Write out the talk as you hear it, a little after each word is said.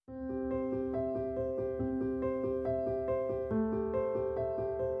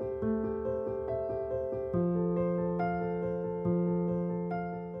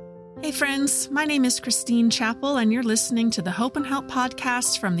Hey friends, my name is Christine Chappell, and you're listening to the Hope and Help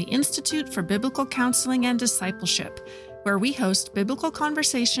podcast from the Institute for Biblical Counseling and Discipleship, where we host biblical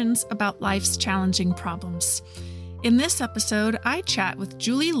conversations about life's challenging problems. In this episode, I chat with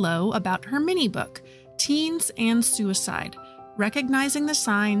Julie Lowe about her mini-book, Teens and Suicide, Recognizing the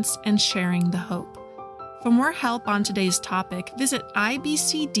Signs and Sharing the Hope. For more help on today's topic, visit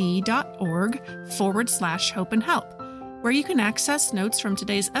ibcd.org/hope and help, where you can access notes from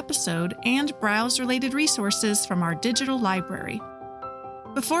today's episode and browse related resources from our digital library.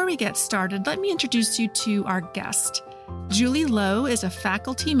 Before we get started, let me introduce you to our guest. Julie Lowe is a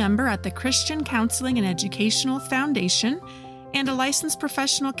faculty member at the Christian Counseling and Educational Foundation and a licensed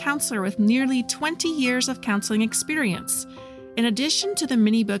professional counselor with nearly 20 years of counseling experience. In addition to the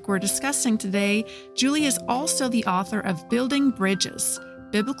mini-book we're discussing today, Julie is also the author of Building Bridges,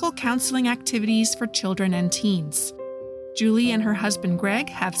 Biblical Counseling Activities for Children and Teens. Julie and her husband Greg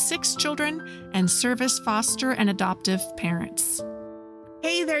have 6 children and serve as foster and adoptive parents.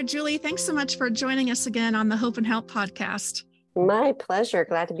 Hey there, Julie. Thanks so much for joining us again on the Hope and Help podcast. My pleasure.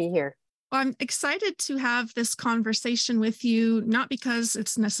 Glad to be here. Well, I'm excited to have this conversation with you, not because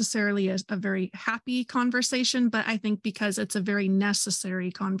it's necessarily a very happy conversation, but I think because it's a very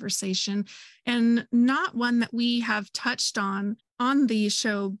necessary conversation and not one that we have touched on the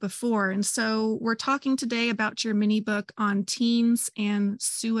show before. And so we're talking today about your mini book on teens and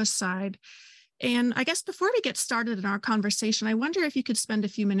suicide. And I guess before we get started in our conversation, I wonder if you could spend a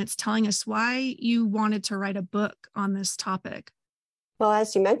few minutes telling us why you wanted to write a book on this topic. Well,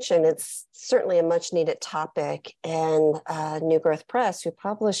 as you mentioned, it's certainly a much needed topic, and New Growth Press, who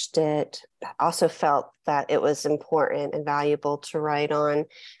published it, also felt that it was important and valuable to write on.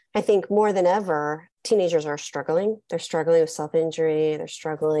 I think more than ever, teenagers are struggling. They're struggling with self-injury. They're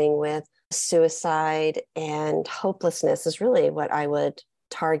struggling with suicide, and hopelessness is really what I would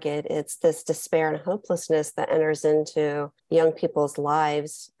target. It's this despair and hopelessness that enters into young people's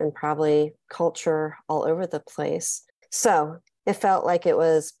lives and probably culture all over the place. So it felt like it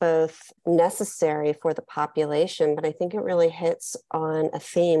was both necessary for the population, but I think it really hits on a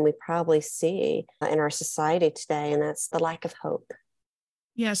theme we probably see in our society today, and that's the lack of hope.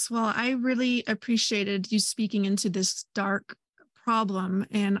 Yes, well, I really appreciated you speaking into this dark problem.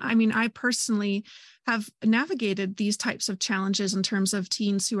 And I mean, I personally have navigated these types of challenges in terms of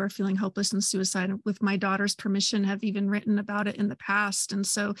teens who are feeling hopeless and suicide. With my daughter's permission, have even written about it in the past. And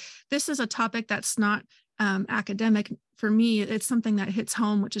so this is a topic that's not academic. For me, it's something that hits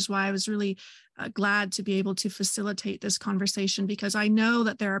home, which is why I was really glad to be able to facilitate this conversation, because I know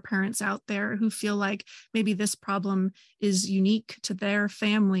that there are parents out there who feel like maybe this problem is unique to their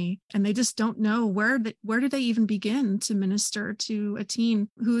family, and they just don't know where do they even begin to minister to a teen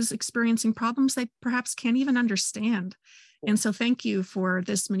who's experiencing problems they perhaps can't even understand. And so thank you for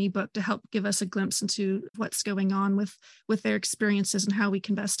this mini book to help give us a glimpse into what's going on with their experiences and how we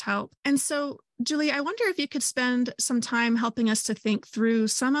can best help. And so, Julie, I wonder if you could spend some time helping us to think through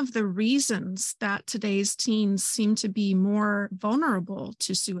some of the reasons that today's teens seem to be more vulnerable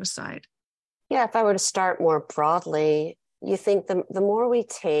to suicide. Yeah, if I were to start more broadly, you think the more we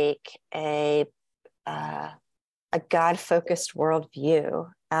take a God-focused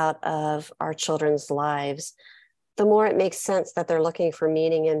worldview out of our children's lives, the more it makes sense that they're looking for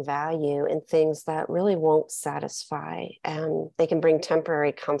meaning and value in things that really won't satisfy. And they can bring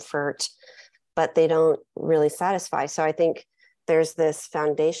temporary comfort, but they don't really satisfy. So I think there's this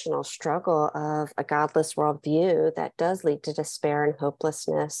foundational struggle of a godless worldview that does lead to despair and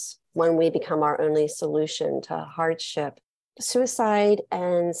hopelessness when we become our only solution to hardship. Suicide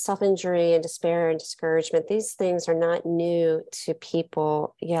and self-injury and despair and discouragement, these things are not new to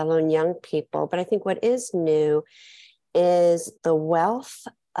people, alone young people. But I think what is new is the wealth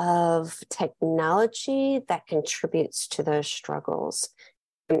of technology that contributes to those struggles.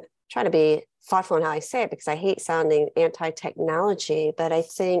 I'm trying to be thoughtful in how I say it because I hate sounding anti-technology, but I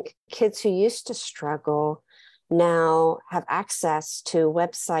think kids who used to struggle now have access to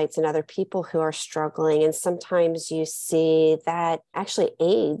websites and other people who are struggling. And sometimes you see that actually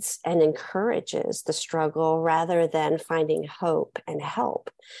aids and encourages the struggle rather than finding hope and help.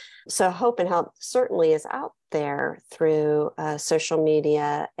 So hope and help certainly is out there through social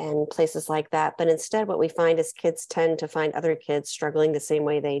media and places like that. But instead, what we find is kids tend to find other kids struggling the same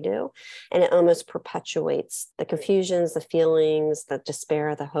way they do. And it almost perpetuates the confusions, the feelings, the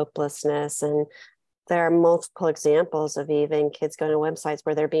despair, the hopelessness. And there are multiple examples of even kids going to websites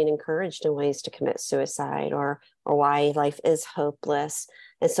where they're being encouraged in ways to commit suicide or why life is hopeless.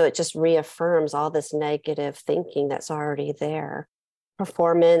 And so it just reaffirms all this negative thinking that's already there.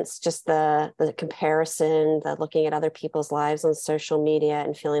 performance, just the comparison, the looking at other people's lives on social media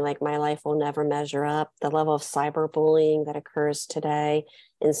and feeling like my life will never measure up, the level of cyberbullying that occurs today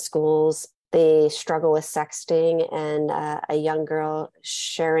in schools, the struggle with sexting and a young girl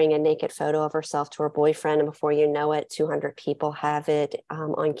sharing a naked photo of herself to her boyfriend. And before you know it, 200 people have it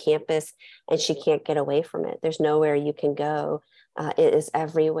on campus and she can't get away from it. There's nowhere you can go. It is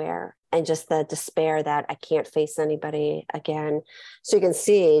everywhere. And just the despair that I can't face anybody again. So you can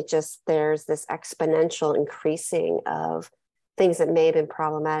see just there's this exponential increasing of things that may have been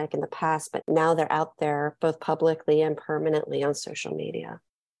problematic in the past, but now they're out there both publicly and permanently on social media.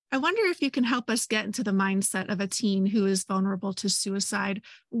 I wonder if you can help us get into the mindset of a teen who is vulnerable to suicide.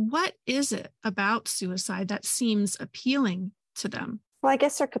 What is it about suicide that seems appealing to them? Well, I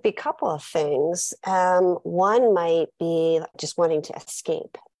guess there could be a couple of things. One might be just wanting to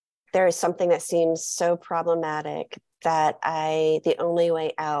escape. There is something that seems so problematic that the only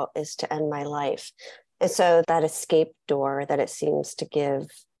way out is to end my life. And so that escape door that it seems to give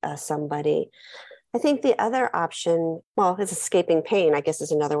somebody. I think the other option, well, is escaping pain, I guess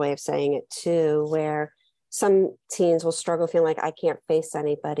is another way of saying it too, where some teens will struggle feeling like I can't face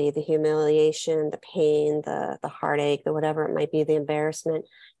anybody, the humiliation, the pain, the heartache, the whatever it might be, the embarrassment.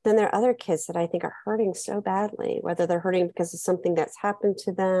 Then there are other kids that I think are hurting so badly, whether they're hurting because of something that's happened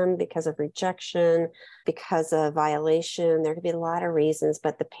to them, because of rejection, because of violation. There could be a lot of reasons,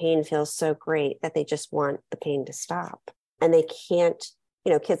 but the pain feels so great that they just want the pain to stop. And they can't,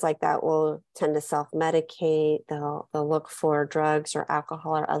 kids like that will tend to self-medicate. They'll look for drugs or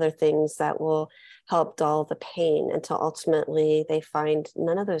alcohol or other things that will help dull the pain until ultimately they find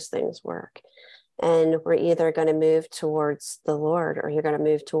none of those things work. And we're either going to move towards the Lord or you're going to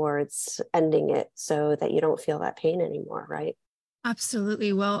move towards ending it so that you don't feel that pain anymore, right?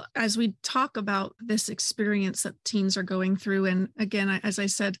 Absolutely. Well, as we talk about this experience that teens are going through, and again, as I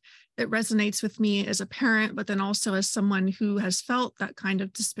said, it resonates with me as a parent, but then also as someone who has felt that kind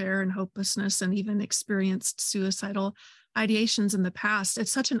of despair and hopelessness and even experienced suicidal ideations in the past.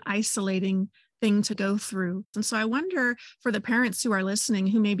 It's such an isolating thing to go through. And so I wonder for the parents who are listening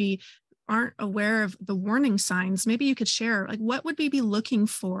who maybe aren't aware of the warning signs, maybe you could share, like, what would we be looking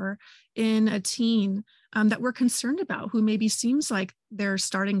for in a teen that we're concerned about, who maybe seems like they're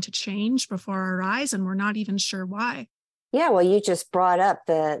starting to change before our eyes and we're not even sure why? Yeah, well, you just brought up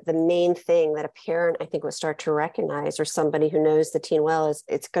the main thing that a parent, I think, would start to recognize, or somebody who knows the teen well, is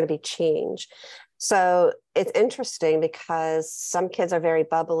it's going to be change. So it's interesting because some kids are very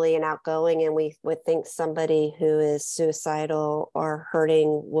bubbly and outgoing, and we would think somebody who is suicidal or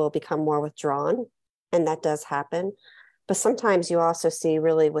hurting will become more withdrawn, and that does happen. But sometimes you also see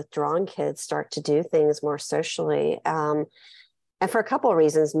really withdrawn kids start to do things more socially. And for a couple of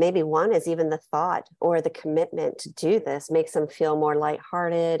reasons, maybe one is even the thought or the commitment to do this makes them feel more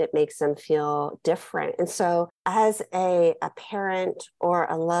lighthearted. It makes them feel different. And so as a parent or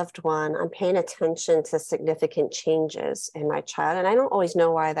a loved one, I'm paying attention to significant changes in my child. And I don't always know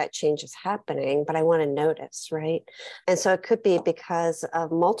why that change is happening, but I want to notice, right? And so it could be because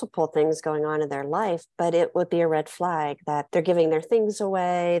of multiple things going on in their life, but it would be a red flag that they're giving their things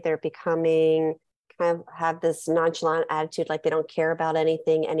away. They're becoming have this nonchalant attitude, like they don't care about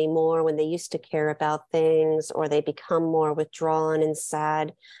anything anymore when they used to care about things, or they become more withdrawn and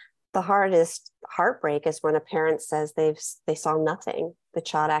sad. The hardest heartbreak is when a parent says they saw nothing. The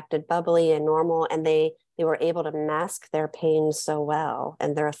child acted bubbly and normal, and they were able to mask their pain so well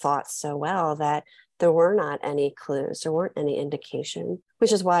and their thoughts so well that there were not any clues, there weren't any indication,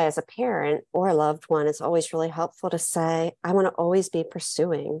 which is why as a parent or a loved one, it's always really helpful to say, I want to always be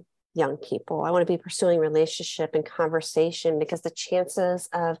pursuing young people. I want to be pursuing relationship and conversation, because the chances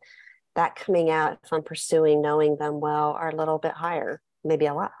of that coming out, if I'm pursuing knowing them well, are a little bit higher, maybe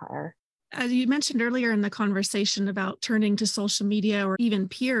a lot higher. As you mentioned earlier in the conversation about turning to social media or even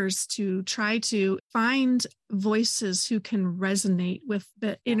peers to try to find voices who can resonate with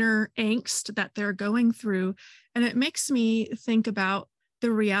the inner angst that they're going through. And it makes me think about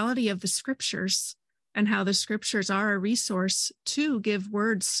the reality of the scriptures and how the scriptures are a resource to give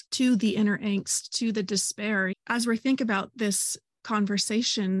words to the inner angst, to the despair. As we think about this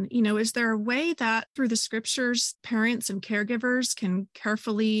conversation, is there a way that through the scriptures, parents and caregivers can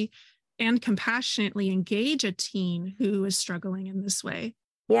carefully and compassionately engage a teen who is struggling in this way?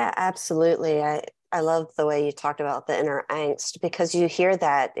 Yeah, absolutely. I love the way you talked about the inner angst, because you hear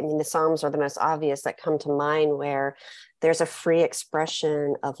that. I mean, the Psalms are the most obvious that come to mind, where there's a free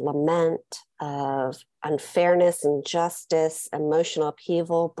expression of lament, of unfairness, injustice, emotional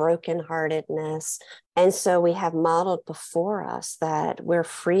upheaval, brokenheartedness. And so we have modeled before us that we're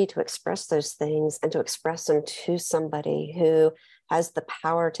free to express those things and to express them to somebody who has the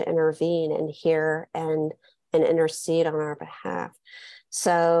power to intervene and hear and intercede on our behalf.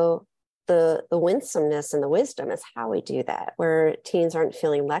 So the winsomeness and the wisdom is how we do that, where teens aren't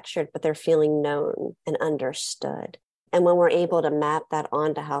feeling lectured, but they're feeling known and understood. And when we're able to map that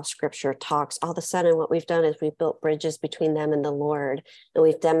onto how scripture talks, all of a sudden what we've done is we've built bridges between them and the Lord. And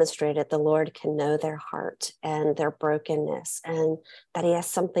we've demonstrated the Lord can know their heart and their brokenness, and that he has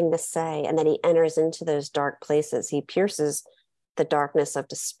something to say, and that he enters into those dark places. He pierces the darkness of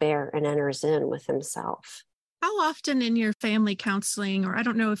despair and enters in with himself. How often in your family counseling, or I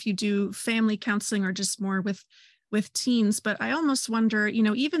don't know if you do family counseling or just more with teens, but I almost wonder,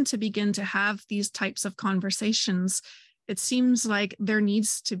 even to begin to have these types of conversations, it seems like there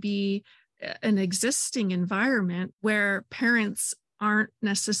needs to be an existing environment where parents aren't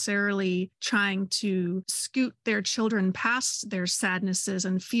necessarily trying to scoot their children past their sadnesses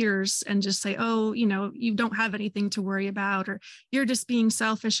and fears and just say, oh, you don't have anything to worry about, or you're just being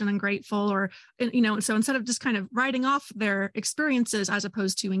selfish and ungrateful, or, so instead of just kind of writing off their experiences as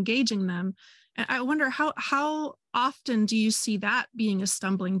opposed to engaging them. And I wonder how often do you see that being a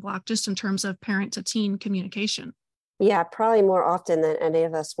stumbling block just in terms of parent to teen communication? Yeah, probably more often than any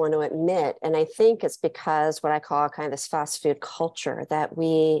of us want to admit. And I think it's because what I call kind of this fast food culture, that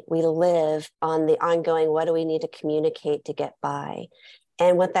we live on the ongoing, what do we need to communicate to get by?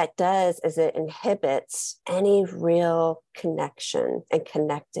 And what that does is it inhibits any real connection and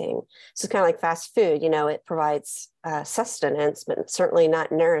connecting. So it's kind of like fast food, it provides sustenance, but certainly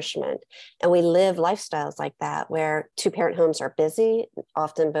not nourishment. And we live lifestyles like that, where two-parent homes are busy.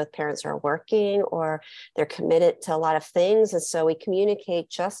 Often both parents are working or they're committed to a lot of things. And so we communicate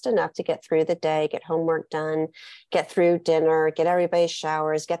just enough to get through the day, get homework done, get through dinner, get everybody's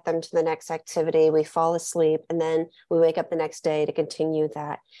showers, get them to the next activity. We fall asleep, and then we wake up the next day to continue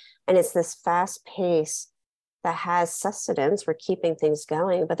that. And it's this fast pace that has sustenance. We're keeping things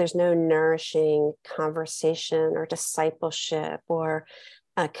going, but there's no nourishing conversation or discipleship or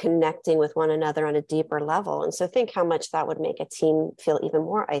connecting with one another on a deeper level. And so think how much that would make a teen feel even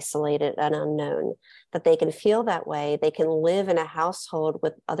more isolated and unknown, that they can feel that way. They can live in a household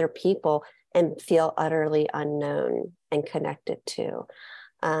with other people and feel utterly unknown and connected to.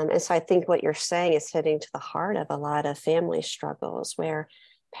 And so I think what you're saying is hitting to the heart of a lot of family struggles, where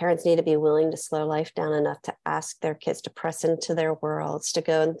parents need to be willing to slow life down enough to ask their kids to press into their worlds, to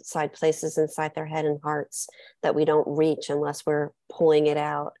go inside places inside their head and hearts that we don't reach unless we're pulling it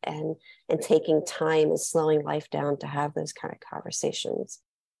out and taking time and slowing life down to have those kind of conversations.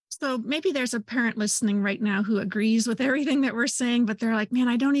 So maybe there's a parent listening right now who agrees with everything that we're saying, but they're like, man,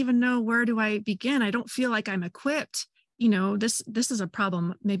 I don't even know, where do I begin? I don't feel like I'm equipped. This is a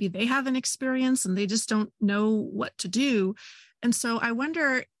problem. Maybe they have an experience and they just don't know what to do. And so I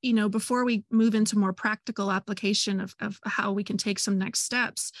wonder, before we move into more practical application of how we can take some next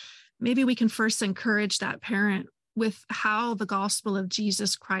steps, maybe we can first encourage that parent with how the gospel of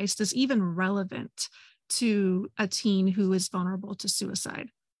Jesus Christ is even relevant to a teen who is vulnerable to suicide.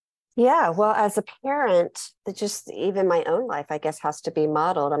 Yeah, well, as a parent, just even my own life, I guess, has to be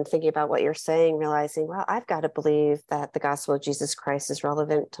modeled. I'm thinking about what you're saying, realizing, well, I've got to believe that the gospel of Jesus Christ is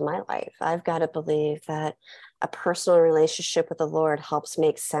relevant to my life. I've got to believe that a personal relationship with the Lord helps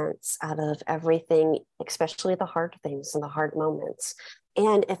make sense out of everything, especially the hard things and the hard moments.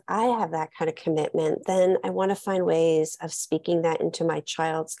 And if I have that kind of commitment, then I want to find ways of speaking that into my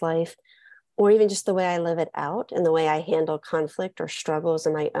child's life, or even just the way I live it out and the way I handle conflict or struggles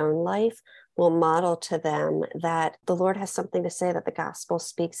in my own life will model to them that the Lord has something to say, that the gospel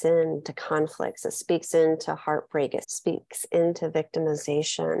speaks into conflicts, it speaks into heartbreak, it speaks into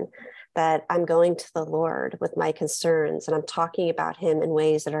victimization, that I'm going to the Lord with my concerns and I'm talking about him in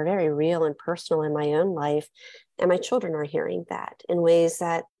ways that are very real and personal in my own life. And my children are hearing that in ways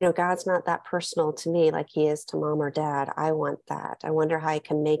that, God's not that personal to me like he is to mom or dad. I want that. I wonder how I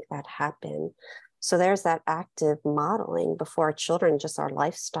can make that happen. So there's that active modeling before our children, just our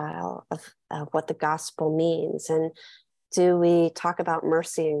lifestyle of what the gospel means. And do we talk about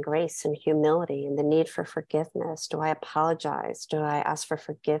mercy and grace and humility and the need for forgiveness? Do I apologize? Do I ask for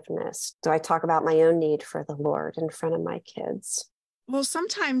forgiveness? Do I talk about my own need for the Lord in front of my kids? Well,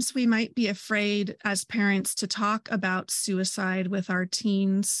 sometimes we might be afraid as parents to talk about suicide with our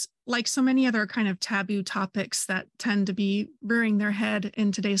teens, like so many other kind of taboo topics that tend to be rearing their head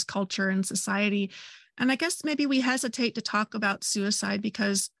in today's culture and society. And I guess maybe we hesitate to talk about suicide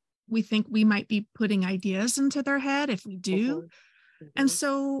because we think we might be putting ideas into their head if we do. Mhm, And mhm.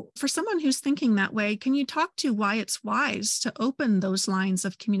 so, for someone who's thinking that way, can you talk to why it's wise to open those lines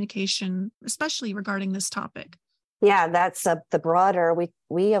of communication, especially regarding this topic? Yeah, that's the broader.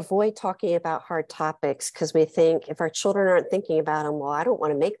 We avoid talking about hard topics because we think if our children aren't thinking about them, well, I don't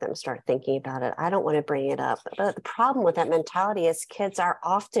want to make them start thinking about it. I don't want to bring it up. But the problem with that mentality is kids are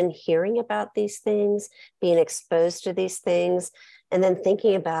often hearing about these things, being exposed to these things, and then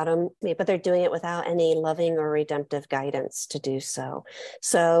thinking about them, but they're doing it without any loving or redemptive guidance to do so.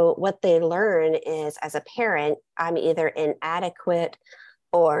 So what they learn is, as a parent, I'm either inadequate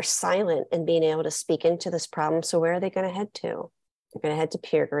or silent in being able to speak into this problem. So where are they going to head to? They're going to head to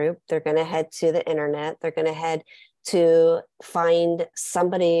peer group. They're going to head to the internet. They're going to head to find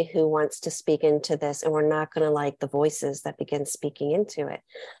somebody who wants to speak into this. And we're not going to like the voices that begin speaking into it.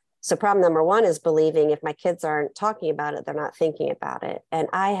 So problem number one is believing if my kids aren't talking about it, they're not thinking about it. And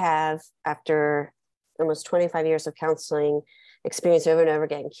I have, after almost 25 years of counseling experience over and over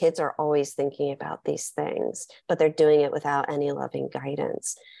again, kids are always thinking about these things, but they're doing it without any loving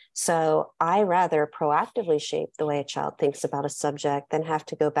guidance. So I rather proactively shape the way a child thinks about a subject than have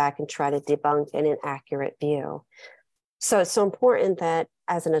to go back and try to debunk an inaccurate view. So it's so important that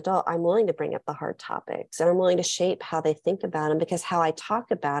as an adult, I'm willing to bring up the hard topics and I'm willing to shape how they think about them, because how I talk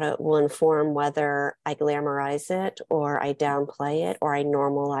about it will inform whether I glamorize it or I downplay it or I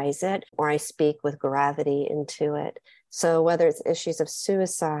normalize it or I speak with gravity into it. So whether it's issues of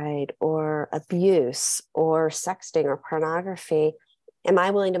suicide or abuse or sexting or pornography, am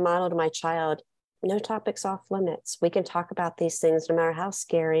I willing to model to my child, no topics off limits? We can talk about these things no matter how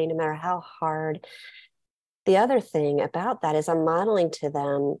scary, no matter how hard. The other thing about that is I'm modeling to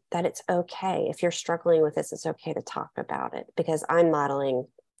them that it's okay. If you're struggling with this, it's okay to talk about it, because I'm modeling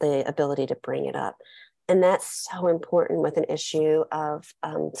the ability to bring it up. And that's so important with an issue of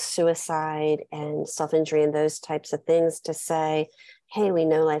suicide and self-injury and those types of things, to say, hey, we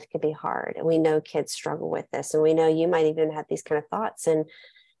know life can be hard and we know kids struggle with this. And we know you might even have these kind of thoughts. And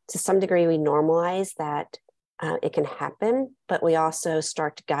to some degree, we normalize that it can happen, but we also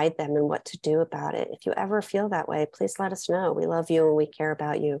start to guide them in what to do about it. If you ever feel that way, please let us know. We love you and we care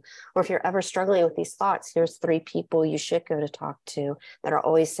about you. Or if you're ever struggling with these thoughts, here's 3 people you should go to talk to that are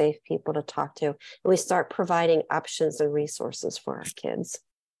always safe people to talk to. And we start providing options and resources for our kids.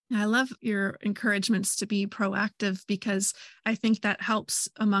 I love your encouragements to be proactive, because I think that helps,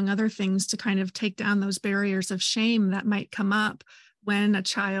 among other things, to kind of take down those barriers of shame that might come up when a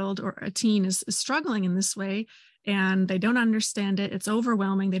child or a teen is struggling in this way and they don't understand it. It's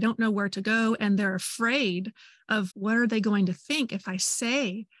overwhelming. They don't know where to go and they're afraid of what are they going to think if I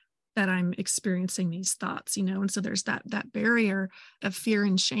say that I'm experiencing these thoughts, and so there's that barrier of fear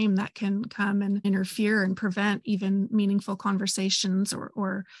and shame that can come and interfere and prevent even meaningful conversations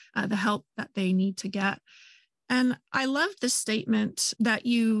or the help that they need to get. And I love this statement that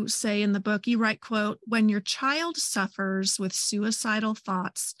you say in the book. You write, quote, "When your child suffers with suicidal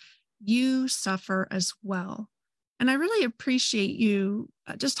thoughts, you suffer as well." And I really appreciate you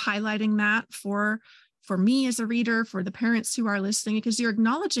just highlighting that for me as a reader, for the parents who are listening, because you're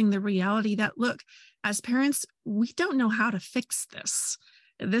acknowledging the reality that, look, as parents, we don't know how to fix this.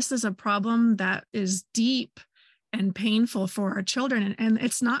 This is a problem that is deep and painful for our children. And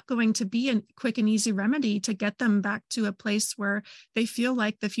it's not going to be a quick and easy remedy to get them back to a place where they feel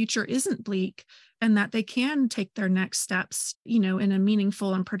like the future isn't bleak and that they can take their next steps, in a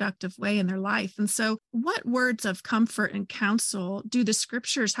meaningful and productive way in their life. And so, what words of comfort and counsel do the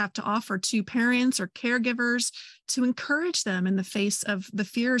scriptures have to offer to parents or caregivers to encourage them in the face of the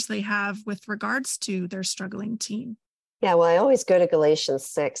fears they have with regards to their struggling teen? Yeah, well, I always go to Galatians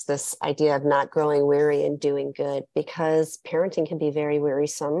 6, this idea of not growing weary and doing good, because parenting can be very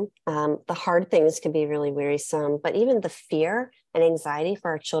wearisome. The hard things can be really wearisome, but even the fear and anxiety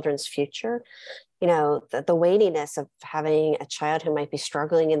for our children's future, the weightiness of having a child who might be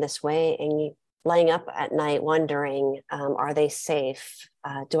struggling in this way, and you laying up at night wondering, are they safe?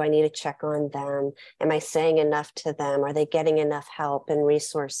 Do I need to check on them? Am I saying enough to them? Are they getting enough help and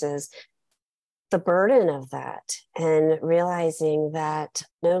resources? The burden of that, and realizing that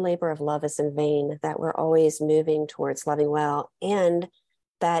no labor of love is in vain, that we're always moving towards loving well, and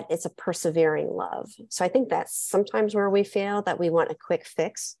that it's a persevering love. So I think that's sometimes where we fail, that we want a quick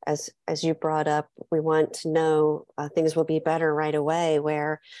fix, as you brought up. We want to know things will be better right away,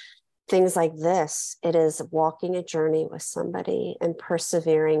 where things like this, it is walking a journey with somebody and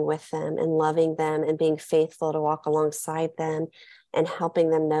persevering with them and loving them and being faithful to walk alongside them and helping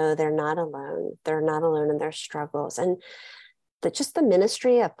them know they're not alone. They're not alone in their struggles. And just the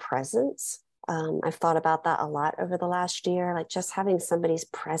ministry of presence. I've thought about that a lot over the last year, like just having somebody's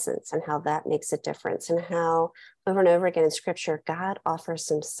presence and how that makes a difference, and how over and over again in scripture, God offers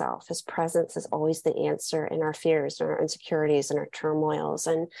himself. His presence is always the answer in our fears and our insecurities and our turmoils.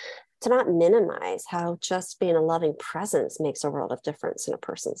 And to not minimize how just being a loving presence makes a world of difference in a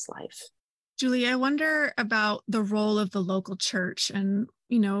person's life. Julie, I wonder about the role of the local church. And,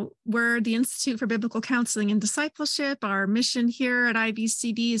 we're the Institute for Biblical Counseling and Discipleship. Our mission here at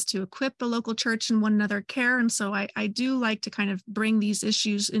IBCD is to equip the local church in one another care. And so I do like to kind of bring these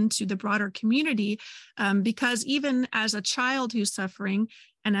issues into the broader community, because even as a child who's suffering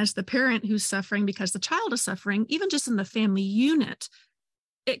and as the parent who's suffering because the child is suffering, even just in the family unit,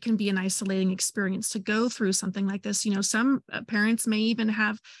 it can be an isolating experience to go through something like this. Some parents may even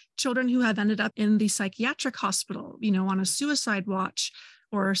have children who have ended up in the psychiatric hospital, on a suicide watch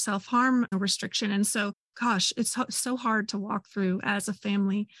or self-harm restriction. And so, gosh, it's so hard to walk through as a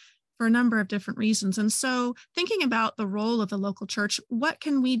family for a number of different reasons. And so thinking about the role of the local church, what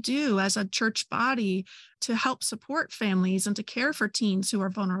can we do as a church body to help support families and to care for teens who are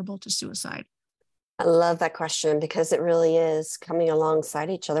vulnerable to suicide? I love that question, because it really is coming alongside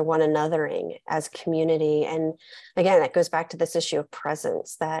each other, one anothering as community. And again, that goes back to this issue of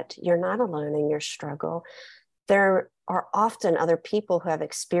presence, that you're not alone in your struggle. There are often other people who have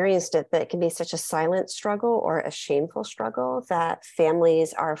experienced it, but it can be such a silent struggle or a shameful struggle that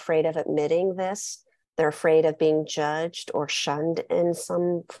families are afraid of admitting this. They're afraid of being judged or shunned in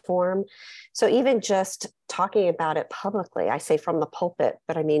some form. So even just talking about it publicly, I say from the pulpit,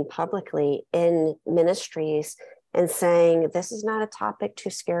 but I mean publicly in ministries, and saying, this is not a topic too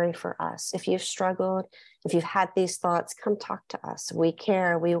scary for us. If you've struggled, if you've had these thoughts, come talk to us. We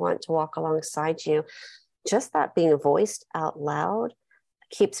care. We want to walk alongside you. Just that being voiced out loud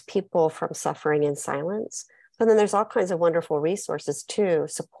keeps people from suffering in silence. But then there's all kinds of wonderful resources too,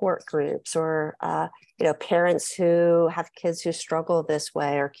 support groups, or parents who have kids who struggle this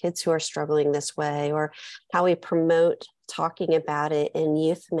way, or kids who are struggling this way, or how we promote talking about it in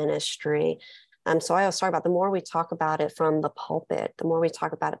youth ministry. So I always talk about, the more we talk about it from the pulpit, the more we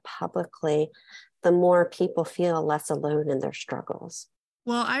talk about it publicly, the more people feel less alone in their struggles.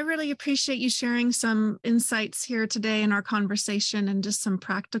 Well, I really appreciate you sharing some insights here today in our conversation, and just some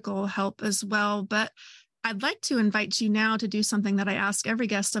practical help as well. But I'd like to invite you now to do something that I ask every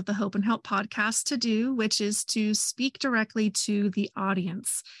guest of the Hope and Help podcast to do, which is to speak directly to the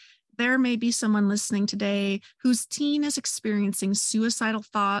audience. There may be someone listening today whose teen is experiencing suicidal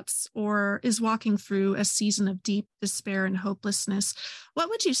thoughts or is walking through a season of deep despair and hopelessness. What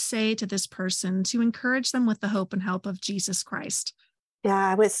would you say to this person to encourage them with the hope and help of Jesus Christ? Yeah,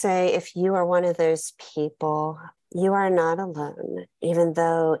 I would say, if you are one of those people, you are not alone, even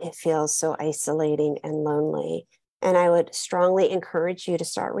though it feels so isolating and lonely. And I would strongly encourage you to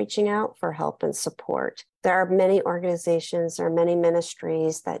start reaching out for help and support. There are many organizations, there are many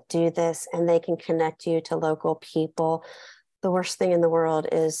ministries that do this, and they can connect you to local people. The worst thing in the world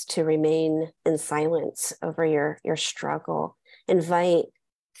is to remain in silence over your struggle. Invite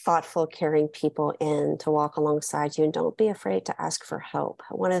thoughtful, caring people in to walk alongside you, and don't be afraid to ask for help.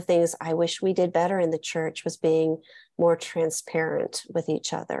 One of the things I wish we did better in the church was being more transparent with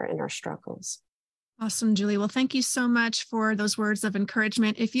each other in our struggles. Awesome, Julie. Well, thank you so much for those words of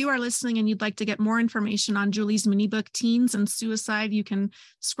encouragement. If you are listening and you'd like to get more information on Julie's mini book, Teens and Suicide, you can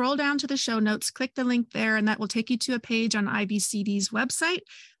scroll down to the show notes, click the link there, and that will take you to a page on IBCD's website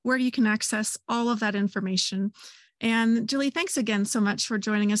where you can access all of that information. And Julie, thanks again so much for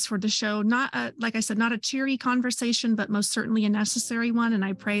joining us for the show. Like I said, not a cheery conversation, but most certainly a necessary one. And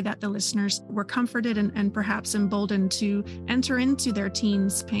I pray that the listeners were comforted and perhaps emboldened to enter into their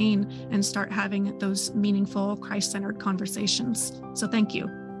teens' pain and start having those meaningful, Christ-centered conversations. So thank you.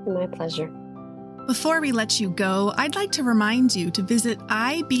 My pleasure. Before we let you go, I'd like to remind you to visit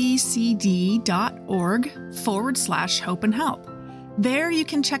ibcd.org/hope and help. There you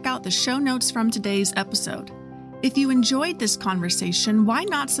can check out the show notes from today's episode. If you enjoyed this conversation, why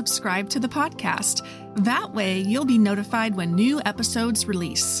not subscribe to the podcast? That way, you'll be notified when new episodes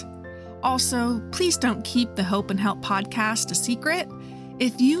release. Also, please don't keep the Hope and Help podcast a secret.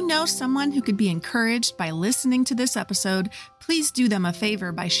 If you know someone who could be encouraged by listening to this episode, please do them a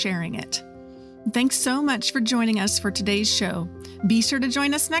favor by sharing it. Thanks so much for joining us for today's show. Be sure to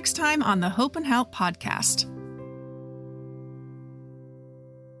join us next time on the Hope and Help podcast.